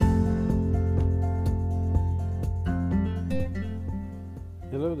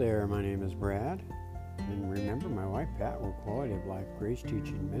Hello there, my name is Brad, and remember my wife Pat, we're Quality of Life Grace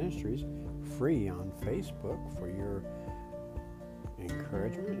Teaching Ministries, free on Facebook for your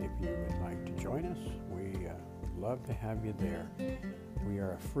encouragement. If you would like to join us, we love to have you there. We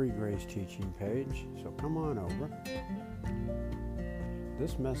are a free grace teaching page, so come on over.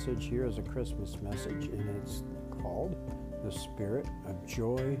 This message here is a Christmas message, and it's called The Spirit of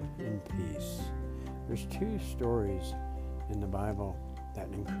Joy and Peace. There's two stories in the Bible that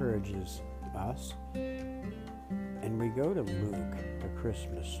encourages us, and we go to Luke, the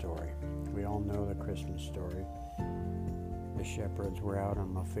Christmas story. We all know the Christmas story. The shepherds were out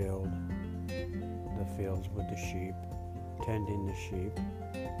on the fields with the sheep, tending the sheep,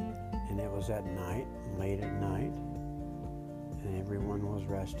 and it was at night, late at night, and everyone was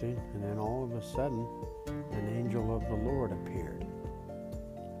resting, and then all of a sudden an angel of the Lord appeared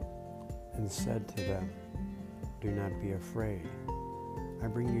and said to them, "Do not be afraid. I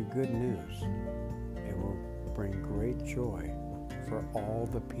bring you good news. It will bring great joy for all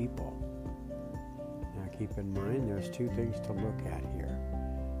the people." Now keep in mind, there's two things to look at here.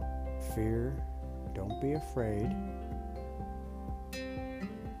 Fear, don't be afraid,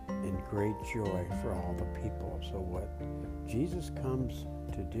 and great joy for all the people. So what Jesus comes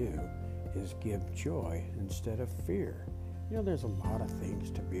to do is give joy instead of fear. You know, there's a lot of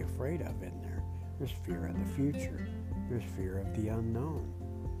things to be afraid of in there. There's fear of the future. There's fear of the unknown.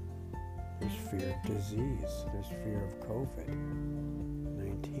 There's fear of disease. There's fear of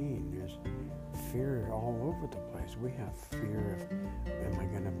COVID-19. There's fear all over the place. We have fear of, am I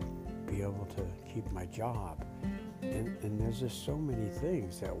going to be able to keep my job? And there's just so many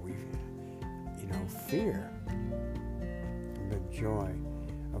things that we, fear. The joy,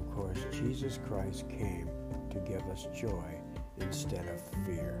 of course, Jesus Christ came to give us joy instead of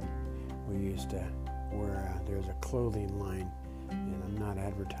fear. We used to wear, there's a clothing line, and I'm not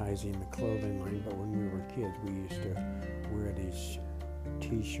advertising the clothing line, but when we were kids, we used to wear these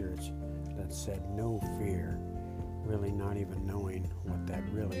t-shirts that said "No fear," really not even knowing what that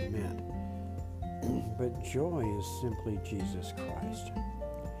really meant. But joy is simply Jesus Christ.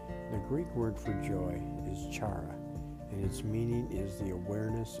 The Greek word for joy is chara, and its meaning is the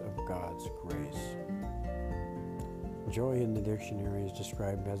awareness of God's grace. Joy in the dictionary is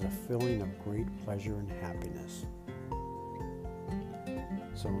described as a feeling of great pleasure and happiness.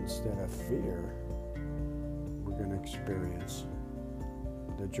 So instead of fear, we're going to experience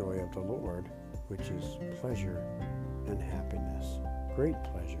the joy of the Lord, which is pleasure and happiness. Great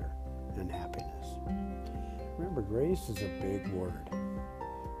pleasure and happiness. Remember, grace is a big word.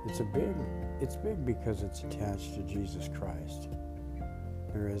 It's big because it's attached to Jesus Christ.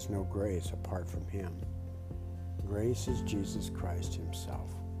 There is no grace apart from Him. Grace is Jesus Christ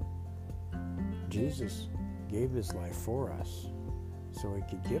Himself. Jesus gave His life for us so He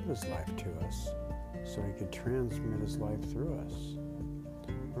could give His life to us, so He could transmit His life through us.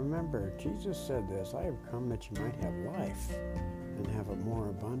 Remember, Jesus said this, "I have come that you might have life and have it more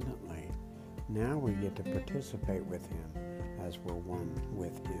abundantly." Now we get to participate with Him as we're one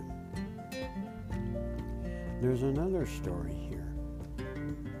with Him. There's another story here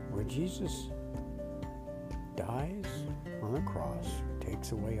where Jesus dies on the cross,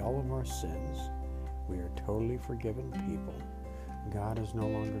 takes away all of our sins. We are totally forgiven people. God is no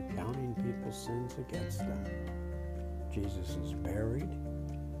longer counting people's sins against them. Jesus is buried,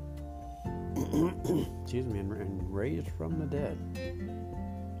 and raised from the dead.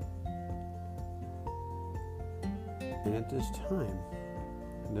 And at this time,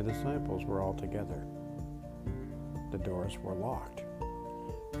 the disciples were all together. The doors were locked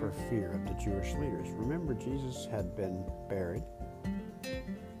for fear of the Jewish leaders. Remember, Jesus had been buried,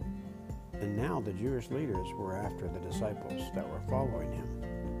 and now the Jewish leaders were after the disciples that were following Him,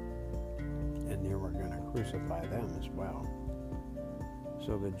 and they were going to crucify them as well.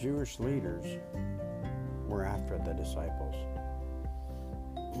 So the Jewish leaders were after the disciples.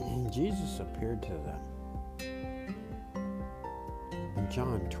 Jesus appeared to them.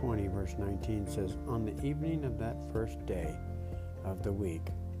 John 20, verse 19 says, "On the evening of that first day of the week,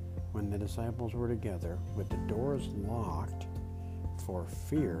 when the disciples were together with the doors locked for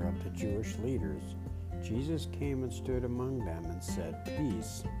fear of the Jewish leaders, Jesus came and stood among them and said,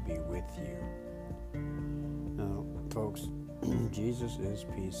 'Peace be with you.'" Now, folks, Jesus is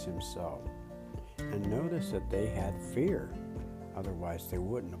peace Himself. And notice that they had fear. Otherwise, they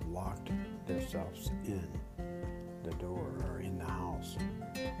wouldn't have locked themselves in the door or in the house.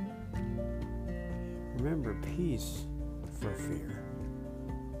 Remember, peace for fear,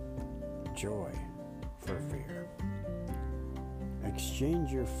 joy for fear.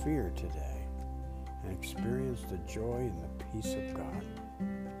 Exchange your fear today and experience the joy and the peace of God.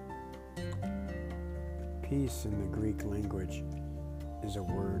 peace in the Greek language is a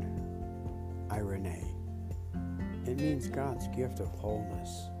word, eirene. It means God's gift of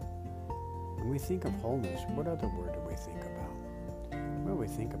wholeness. When we think of wholeness, what other word do we think about? Well, we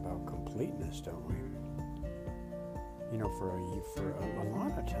think about completeness, don't we? You know, for a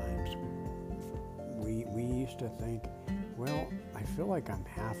lot of times, we used to think, well, I feel like I'm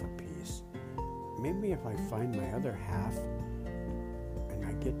half a piece. Maybe if I find my other half and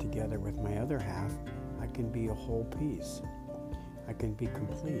I get together with my other half, I can be a whole piece. I can be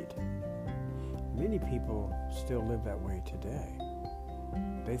complete. Many people still live that way today.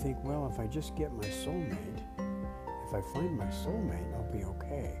 They think, well, if I just get my soulmate, if I find my soulmate, I'll be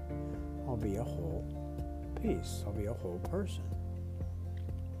okay. I'll be a whole piece. I'll be a whole person.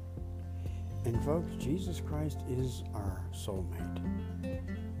 And folks, Jesus Christ is our soulmate.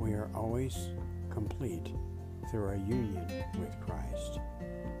 We are always complete through our union with Christ.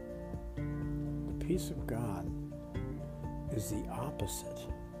 The peace of God is the opposite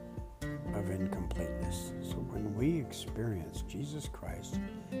of incompleteness. So when we experience Jesus Christ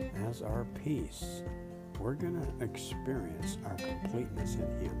as our peace, we're going to experience our completeness in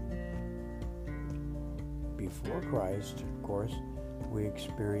Him. Before Christ, of course, we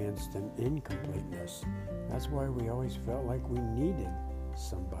experienced an incompleteness. That's why we always felt like we needed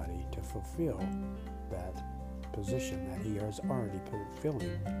somebody to fulfill that position that He is already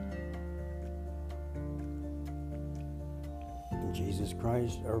fulfilling. Jesus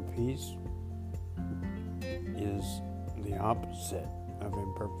Christ, our peace, is the opposite of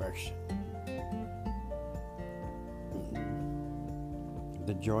imperfection.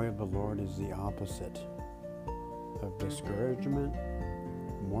 The joy of the Lord is the opposite of discouragement,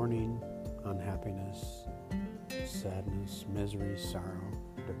 mourning, unhappiness, sadness, misery, sorrow,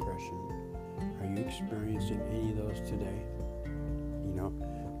 depression. Are you experiencing any of those today? You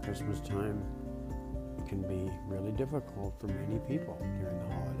know, Christmas time can be really difficult for many people during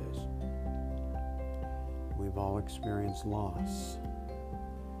the holidays. We've all experienced loss.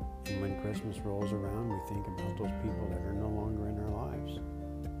 And when Christmas rolls around, we think about those people that are no longer in our lives.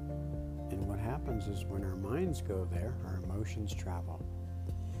 And what happens is when our minds go there, our emotions travel.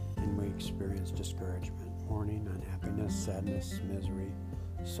 And we experience discouragement, mourning, unhappiness, sadness, misery,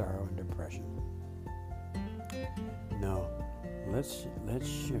 sorrow, and depression. No, let's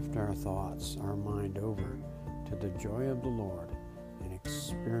shift our thoughts, our mind over to the joy of the Lord and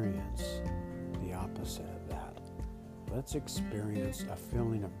experience the opposite of that. Let's experience a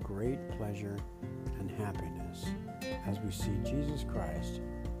feeling of great pleasure and happiness as we see Jesus Christ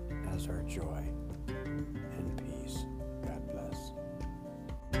as our joy.